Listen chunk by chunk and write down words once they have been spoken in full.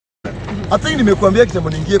Hata nimekuambia kitambo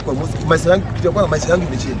niingie kwa maisha yangu, kitakuwa maisha yangu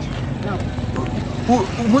imechange.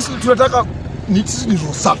 Muslim tunataka sisi ni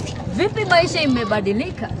roho safi. Vipi maisha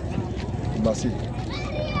imebadilika? Basi.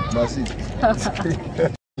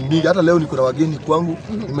 Niingie hata leo niko na wageni kwangu,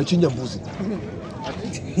 nimechinja mbuzi.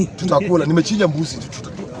 Tutakula, nimechinja mbuzi.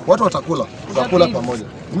 Watu watakula, tutakula pamoja.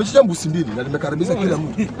 Nimechinja mbuzi 2 na nimekaribisha kila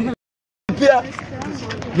mtu. Pia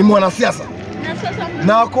ni mwanasiasa.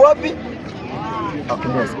 Na wako wapi?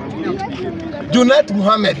 Akumweza. Junet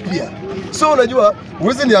Muhammad pia. So unajua,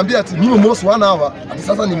 uwezi niambia ati mimi OMOS ONE HOUR ati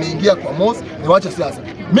sasa nimeingia kwa OMOS niwache siasa.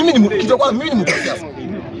 Mimi ni mtu siasa.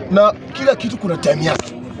 Na kila kitu kuna time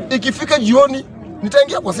yake. Ikifika jioni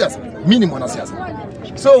nitaingia kwa siasa. Mimi ni mwanasiasa.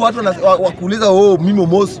 So watu wakuuliza mimi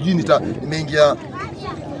OMOS sijui nimeingia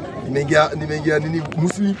nini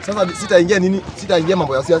Muslim. Sasa sitaingia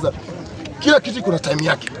mambo ya siasa. Kila kitu kuna time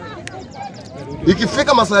yake.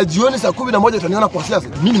 Ikifika masaa ya jioni saa 11 utaniona kwa siasa.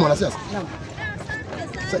 Mimi ni mwanasiasa.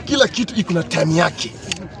 Kila kitu iko na time yake.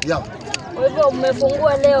 Kwa hivyo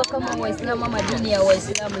umefungua leo kama Waislamu ama dini ya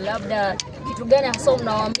Waislamu, labda kitu gani hasa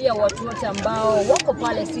unawaambia watu wote ambao wako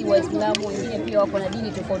pale si Waislamu, wengine pia wako na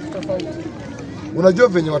dini tofauti? Unajua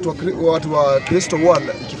venye watu wa Kristo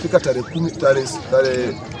ikifika tarehe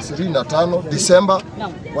 25 Disemba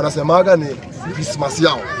wanasemaga ni Christmas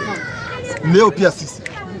yao. Leo pia sisi.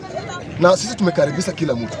 Na sisi tumekaribisha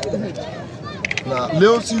kila mtu. Na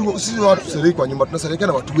leo sisi watu tusherehekea kwa nyumba, tunasherehekea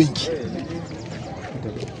na watu wengi.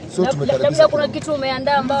 So tumekaribisha. Labda kuna kitu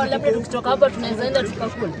umeandaa ambao labda tukitoka hapa tunaweza enda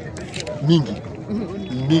tukakula. Mingi.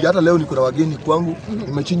 Hata leo niko na wageni kwangu,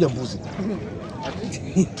 nimechinja mbuzi.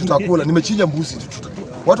 Tutakula, nimechinja mbuzi.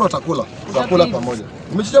 Watu watakula, tutakula pamoja.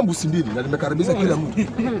 Nimechinja mbuzi 2 na nimekaribisha kila mtu.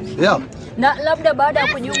 Na labda baada ya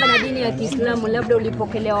kujiunga na dini ya Kiislamu, labda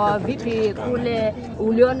ulipokelewa vipi kule?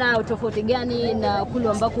 Uliona tofauti gani na kule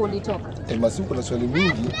ambako ulitoka? Masiku kuna swali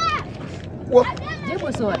mingi.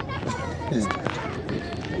 Jibu swali.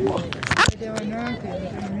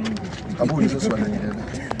 Abu ni swali nyingine.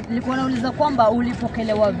 Nilikuwa nauliza kwamba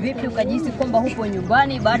ulipokelewa vipi ukajihisi kwamba hupo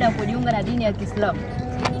nyumbani baada ya kujiunga na dini ya Kiislamu?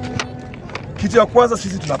 Kitu ya kwanza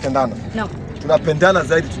sisi tunapendana. Naam. Tunapendana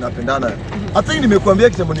zaidi, tunapendana. Hata nimekuambia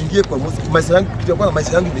kitambo niingie kwa maisha yangu, kitakuwa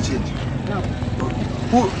maisha yangu imechange. Naam.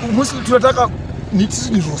 Muslim tunataka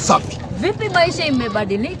sisi ni roho safi. Vipi maisha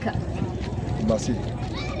imebadilika? Basi.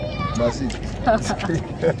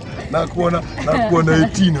 na kuona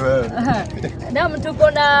 18 wewe. Naam,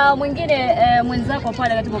 tuko na mwingine mwenzako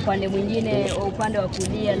pale katika upande mwingine, upande wa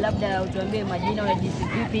kulia, labda utuambie majina, unajisi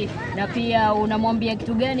vipi na pia unamwambia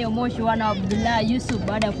kitu gani OMOS ONE Abdullah Yusuf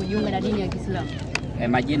baada ya kujiunga na dini ya Kiislamu?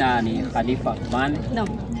 Majina ni Khalifa Othman. Naam.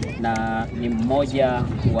 Na ni mmoja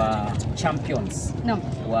wa champions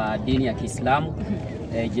wa dini ya Kiislamu.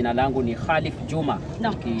 Jina langu ni Khalif Juma.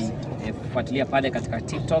 Ukifuatilia pale katika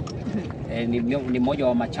TikTok, ni mmoja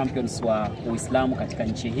wa champions wa Uislamu katika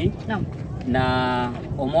nchi hii. Na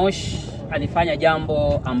OMOS alifanya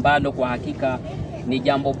jambo ambalo kwa hakika ni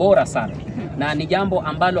jambo bora sana, na ni jambo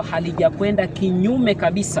ambalo halijakwenda kinyume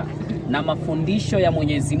kabisa na mafundisho ya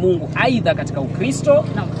Mwenyezi Mungu, aidha katika Ukristo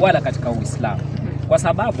wala katika Uislamu. Kwa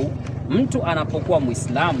sababu mtu anapokuwa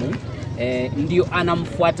Muislamu ndio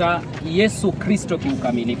anamfuata Yesu Kristo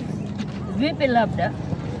kiukamilifu.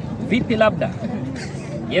 Vipi labda?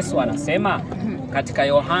 Yesu anasema katika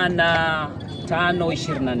Yohana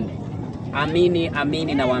 5:24,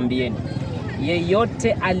 amini nawaambieni,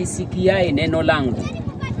 yeyote alisikiaye neno langu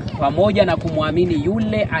pamoja na kumwamini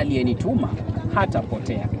yule aliyenituma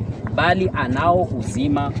hatapotea, bali anao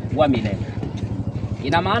uzima wa milele.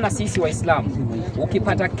 Ina maana sisi Waislamu,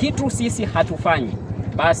 ukipata kitu sisi hatufanyi,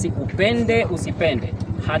 basi upende usipende,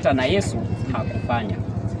 hata na Yesu hakufanya.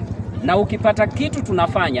 Na ukipata kitu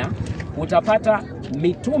tunafanya, utapata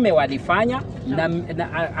mitume walifanya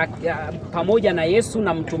pamoja na Yesu,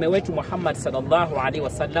 na mtume wetu Muhammad sallallahu alaihi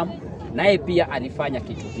wasallam naye pia alifanya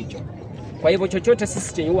kitu hicho. Kwa hivyo chochote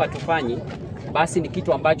sisi chenye huwa tufanyi, basi ni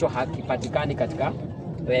kitu ambacho hakipatikani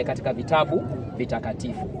katika vitabu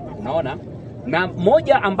vitakatifu. Unaona? Na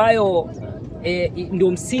moja ambayo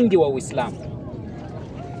ndio msingi wa Uislamu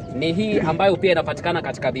ni hii ambayo pia inapatikana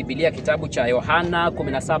katika Biblia, kitabu cha Yohana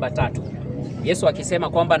 17:3. Yesu akisema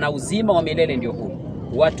kwamba na uzima wa milele ndio huu,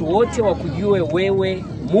 watu wote wakujue wewe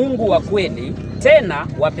Mungu wa kweli, tena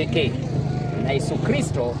wa pekee, na Yesu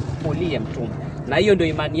Kristo uliye mtume. Na hiyo ndio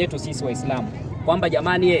imani yetu sisi Waislamu, kwamba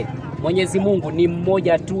jamani, Mwenyezi Mungu ni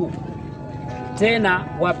mmoja tu, tena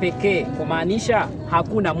wa pekee, kumaanisha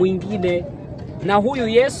hakuna mwingine. Na huyu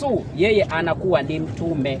Yesu yeye anakuwa ni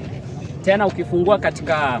mtume. Tena ukifungua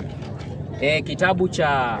katika kitabu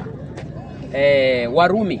cha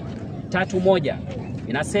Warumi 3:1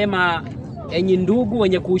 inasema enyi ndugu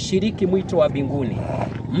wenye kuushiriki mwito wa mbinguni,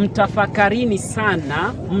 mtafakarini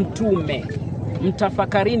sana mtume.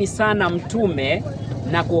 Mtafakarini sana mtume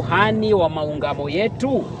na kuhani wa maungamo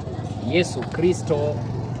yetu, Yesu Kristo.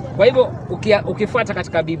 Kwa hivyo ukifuata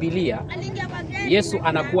katika Biblia, Yesu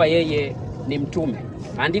anakuwa yeye ni mtume.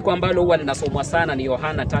 Andiko ambalo huwa linasomwa sana ni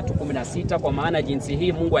Yohana 3:16, kwa maana jinsi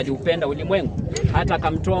hii Mungu aliupenda ulimwengu hata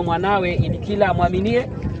akamtoa mwanawe ili kila amwaminie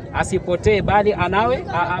asipotee bali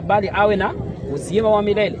awe na uzima wa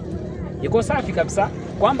milele. Iko safi kabisa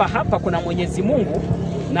kwamba hapa kuna Mwenyezi Mungu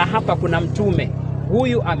na hapa kuna mtume.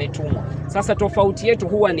 Huyu ametumwa. Sasa tofauti yetu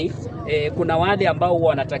huwa ni kuna wale ambao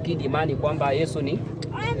wanatakidi imani kwamba Yesu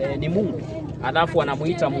ni Mungu, alafu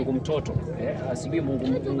wanamuita Mungu mtoto, asibi Mungu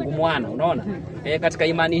mwana, unaona? Katika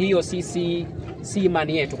imani hiyo sisi si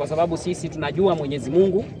imani yetu, kwa sababu sisi tunajua Mwenyezi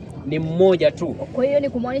Mungu ni mmoja tu. Kwa hiyo ni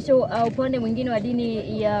kumaanisha upande mwingine wa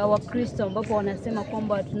dini ya Wakristo ambapo wanasema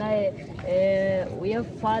kwamba tunaye we have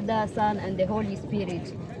Father, Son and the Holy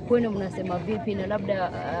Spirit. Kwani mnasema vipi? Na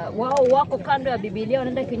labda wao wako kando ya Biblia,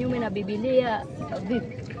 wanaenda kinyume na Biblia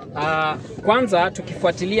vipi? Kwanza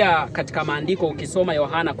tukifuatilia katika maandiko, ukisoma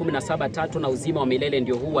Yohana 17:3, na uzima wa milele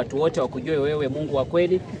ndio huu, watu wote wakujue wewe Mungu wa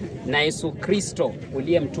kweli na Yesu Kristo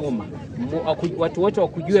uliyemtuma. Watu wote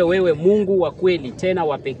wakujue wewe Mungu wa kweli tena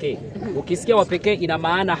wa pekee. Ukisikia wa pekee ina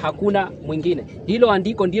maana hakuna mwingine. Hilo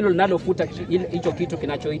andiko ndilo linalofuta hicho kitu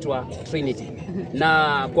kinachoitwa Trinity.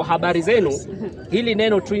 Na kwa habari zenu, hili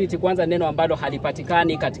neno Trinity kwanza neno ambalo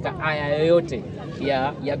halipatikani katika aya yoyote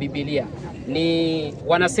ya Biblia. Ni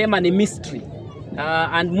wanasema ni mystery.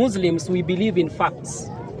 And Muslims, we believe in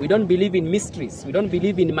facts. We don't believe in mysteries. We don't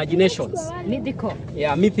believe in imaginations. Mythical.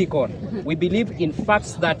 Yeah, mythical. We believe in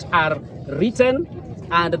facts that are written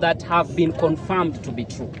and that have been confirmed to be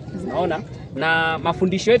true. Unaona? Na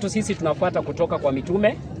mafundisho yetu sisi tunafuata kutoka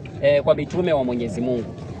kwa mitume wa Mwenyezi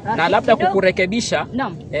Mungu. Na labda kukurekebisha,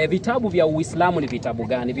 vitabu vya Uislamu ni vitabu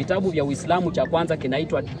gani? Vitabu vya Uislamu cha kwanza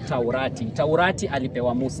kinaitwa Taurati. Taurati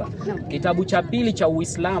alipewa Musa. Kitabu cha pili cha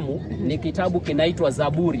Uislamu ni kitabu kinaitwa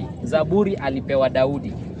Zaburi. Zaburi alipewa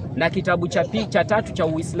Daudi. Na kitabu cha tatu cha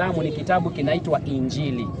Uislamu ni kitabu kinaitwa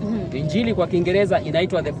Injili. Injili kwa Kiingereza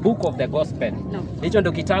inaitwa the Book of the Gospel. Hicho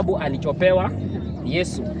ndio kitabu alichopewa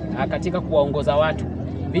Yesu katika kuwaongoza watu.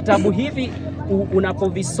 Vitabu hivi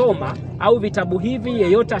unapovisoma, au vitabu hivi,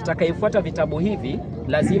 yeyote atakayefuata vitabu hivi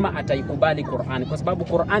lazima ataikubali Qur'an, kwa sababu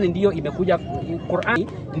Qur'an ndio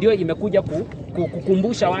imekuja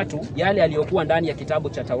kukumbusha watu yale yaliyokuwa ndani ya kitabu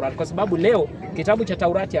cha Taurati, kwa sababu leo kitabu cha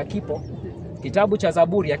Taurati hakipo, kitabu cha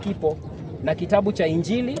Zaburi hakipo, na kitabu cha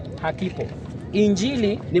Injili hakipo.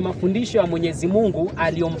 Injili ni mafundisho ya Mwenyezi Mungu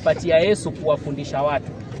aliyompatia Yesu kuwafundisha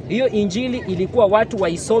watu. Hiyo Injili ilikuwa watu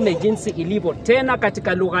waisome jinsi ilivyo, tena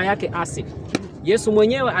katika lugha yake asili. Yesu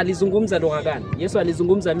mwenyewe alizungumza lugha gani? Yesu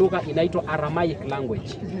alizungumza lugha inaitwa Aramaic language.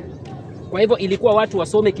 Kwa hivyo ilikuwa watu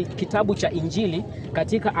wasome kitabu cha Injili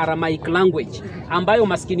katika Aramaic language, ambayo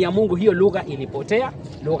maskini ya Mungu hiyo lugha ilipotea,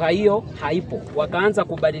 lugha hiyo haipo. Wakaanza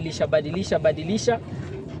kubadilisha.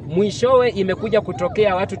 Mwishowe imekuja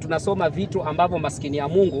kutokea watu tunasoma vitu ambavyo maskini ya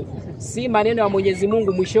Mungu si maneno ya Mwenyezi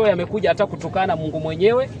Mungu. Mwishowe yamekuja hata kutukana Mungu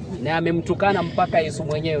mwenyewe, na amemtukana mpaka Yesu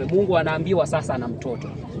mwenyewe. Mungu anaambiwa sasa ana mtoto.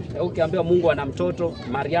 Ukiambiwa Mungu ana mtoto,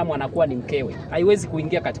 Mariamu anakuwa ni mkewe. Haiwezi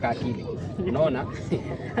kuingia katika akili. Unaona?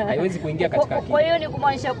 Haiwezi kuingia katika akili. Kwa hiyo ni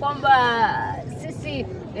kumaanisha kwamba sisi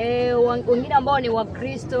wengine ambao ni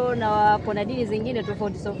Wakristo na kuna dini zingine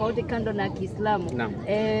tofauti kando na Kiislamu,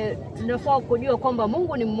 tunafaa kujua kwamba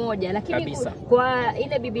Mungu ni mmoja, lakini kwa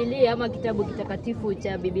ile Biblia ama kitabu kitakatifu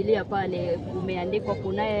cha Biblia pale umeandikwa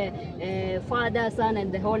kunaye Father, Son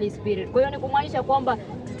and the Holy Spirit. Kwa hiyo ni kumaanisha kwamba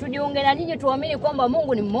tujiunge na ninyi tuamini kwamba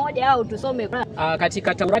Mungu ni mmoja, au tusome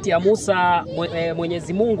katika Taurati ya Musa,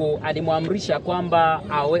 Mwenyezi Mungu alimwamrisha kwamba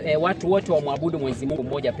watu wote wamwabudu Mwenyezi Mungu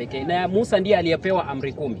mmoja pekee. Na Musa ndiye aliyepewa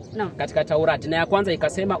amri 10 katika Taurati. Na ya kwanza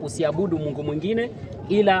ikasema usiabudu Mungu mwingine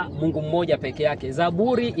ila Mungu mmoja peke yake.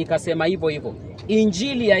 Zaburi ikasema hivyo.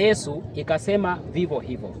 Injili ya Yesu ikasema vivyo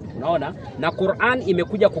hivyo. Unaona? Na Qur'an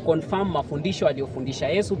imekuja kuconfirm mafundisho aliyofundisha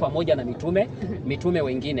Yesu pamoja na mitume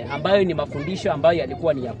wengine, ambayo ni mafundisho ambayo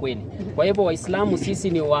yalikuwa ni ya kweli. Kwa hivyo Waislamu sisi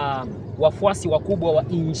ni wafuasi wakubwa wa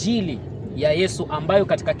Injili ya Yesu, ambayo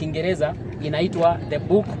katika Kiingereza inaitwa the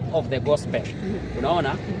Book of the Gospel.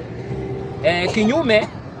 Unaona? Kinyume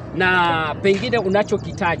na pengine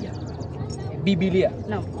unachokitaja Biblia.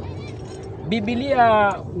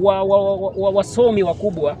 Biblia wasomi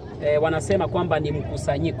wakubwa wanasema kwamba ni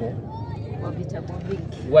mkusanyiko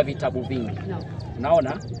wa vitabu vingi.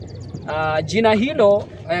 Unaona? Jina hilo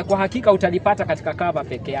kwa hakika utalipata katika cover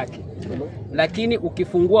peke yake. Lakini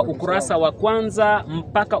ukifungua ukurasa wa kwanza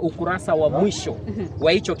mpaka ukurasa wa mwisho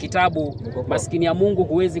wa hicho kitabu, maskini ya Mungu,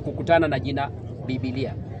 huwezi kukutana na jina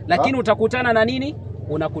Biblia. Lakini utakutana na nini?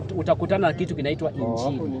 Utakutana na kitu kinaitwa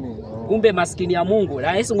Injili. Kumbe maskini ya Mungu,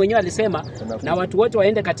 na Yesu mwenyewe alisema na watu wote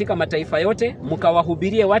waende katika mataifa yote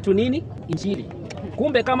mkawahubirie watu nini? Injili.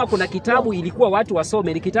 Kumbe kama kuna kitabu ilikuwa watu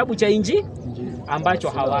wasome, ni kitabu cha Injili ambacho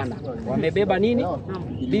hawana. Wamebeba nini?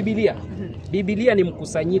 Biblia. Biblia ni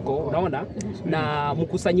mkusanyiko, unaona? Na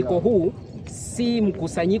mkusanyiko huu si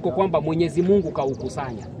mkusanyiko kwamba Mwenyezi Mungu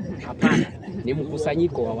kaukusanya. Hapana, ni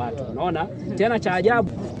mkusanyiko wa watu. Unaona? Tena cha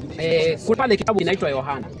ajabu, kuna pale kitabu kinaitwa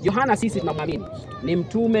Yohana. Yohana sisi tunamwamini ni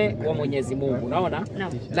mtume wa Mwenyezi Mungu, unaona?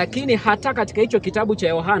 Lakini hata katika hicho kitabu cha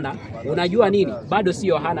Yohana, unajua nini? Bado si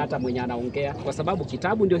Yohana hata mwenye anaongea, kwa sababu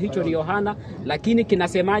kitabu ndio hicho ni Yohana, lakini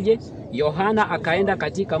kinasemaje? Yohana akaenda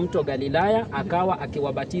katika mto Galilaya, akawa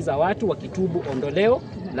akiwabatiza watu wakitubu ondoleo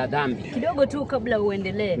la dhambi. Kidogo tu kabla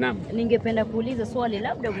uendelee, ningependa kuuliza swali,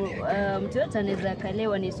 labda mtu yote anaweza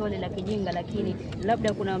kaelewa ni swali la kijinga, lakini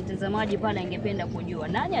labda kuna mtazamaji pale angependa kujua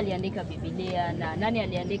nani aliandika Biblia na nani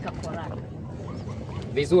aliandika Qur'an.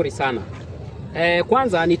 Vizuri sana.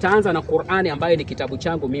 Kwanza nitaanza na Qur'ani ambayo ni kitabu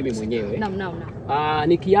changu mimi mwenyewe.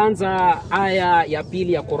 Nikianza aya ya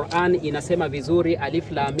pili ya Qur'an inasema vizuri,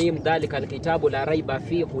 alif lam mim dhalikal kitabu la raiba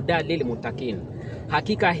fi hudal lil muttaqin.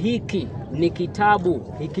 Hakika hiki ni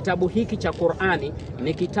kitabu hiki cha Qur'ani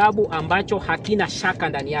ni kitabu ambacho hakina shaka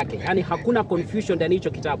ndani yake. Yaani hakuna confusion ndani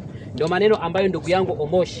hicho kitabu. Ndio maneno ambayo ndugu yangu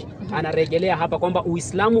Omosh anarejelea hapa kwamba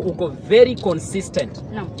Uislamu uko very consistent.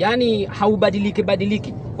 Yaani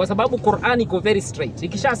haubadiliki kwa sababu Qur'ani iko very straight.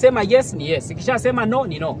 Ikishasema yes ni yes, ikishasema no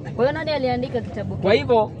ni no. Kwa hiyo nani aliandika kitabu? Kwa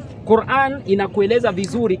hivyo Qur'an inakueleza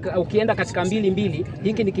vizuri, ukienda katika 2:2,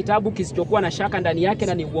 hiki ni kitabu kisichokuwa na shaka ndani yake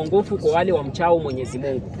na ni uongofu kwa wale wamchao Mwenyezi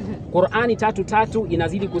Mungu. Qur'ani 3:3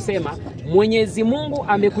 inazidi kusema Mwenyezi Mungu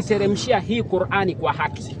amekuteremshia hii Qur'ani kwa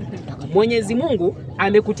haki. Mwenyezi Mungu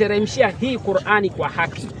amekuteremshia hii Qur'ani kwa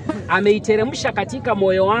haki. Ameiteremsha katika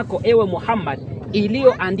moyo wako ewe Muhammad,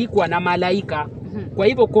 iliyoandikwa na malaika. Kwa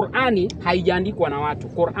hivyo Qur'ani haijaandikwa na watu.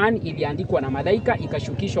 Qur'ani iliandikwa na malaika,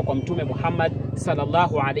 ikashukishwa kwa Mtume Muhammad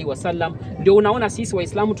sallallahu alaihi wasallam. Ndio unaona sisi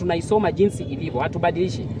Waislamu tunaisoma jinsi ilivyo,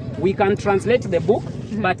 hatubadilishi. We can translate the book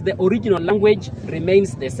but the original language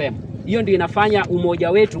remains the same. Hiyo ndio inafanya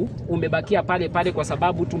umoja wetu umebakia pale pale, kwa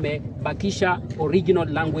sababu tumebakisha original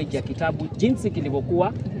language ya kitabu jinsi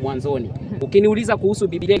kilivyokuwa mwanzoni. Ukiniuliza kuhusu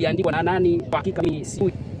Biblia iliandikwa na nani, kwa hakika mimi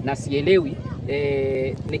sijui na sielewi.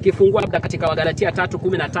 Nikifungua labda katika Wagalatia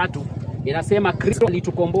 3:13 inasema Kristo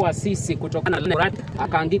alitukomboa sisi kutokana na dhambi,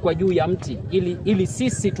 akaangikwa juu ya mti ili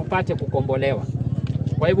sisi tupate kukombolewa.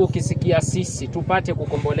 Kwa hivyo ukisikia sisi tupate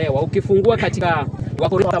kukombolewa, ukifungua katika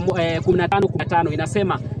Wakorintho 15:15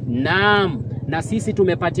 inasema naam, na sisi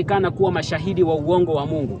tumepatikana kuwa mashahidi wa uongo wa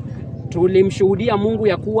Mungu. Tulimshuhudia Mungu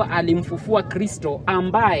ya kuwa alimfufua Kristo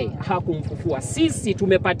ambaye hakumfufua. Sisi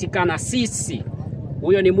tumepatikana, sisi.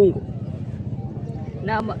 Huyo ni Mungu.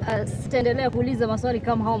 Na sitaendelea kuuliza maswali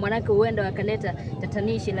kama hao, manake huenda wakaleta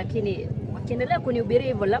tatanishi, lakini wakiendelea kunihubiri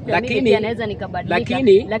hivyo labda mimi pia naweza nikabadilika.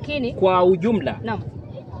 Lakini kwa ujumla,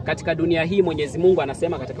 katika dunia hii Mwenyezi Mungu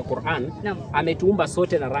anasema katika Qur'an, ametuumba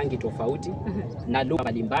sote na rangi tofauti na lugha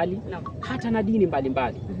mbalimbali, hata na dini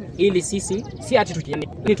mbalimbali, ili sisi si ati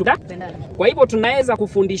tutapendana. Kwa hivyo tunaweza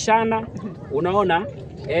kufundishana, unaona?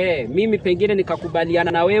 Mimi pengine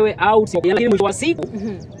nikakubaliana na wewe au lakini mwisho wa siku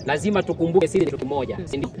lazima tukumbuke sisi ni kitu kimoja.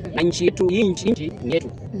 Na nchi yetu, hii nchi ni yetu,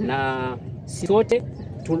 na sisi sote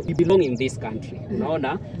we belong in this country,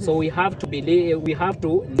 unaona? So we have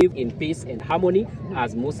to live in peace and harmony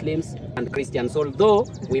as Muslims and Christians, although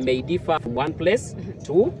we may differ from one place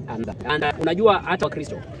to another. And unajua hata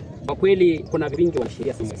Wakristo kwa kweli kuna vingi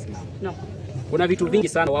wanashindia sisi Waislamu. Kuna vitu vingi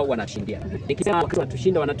sana wao wanashindia. Nikisema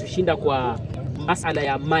wanatushinda kwa masala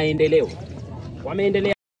ya maendeleo.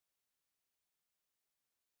 Wameendelea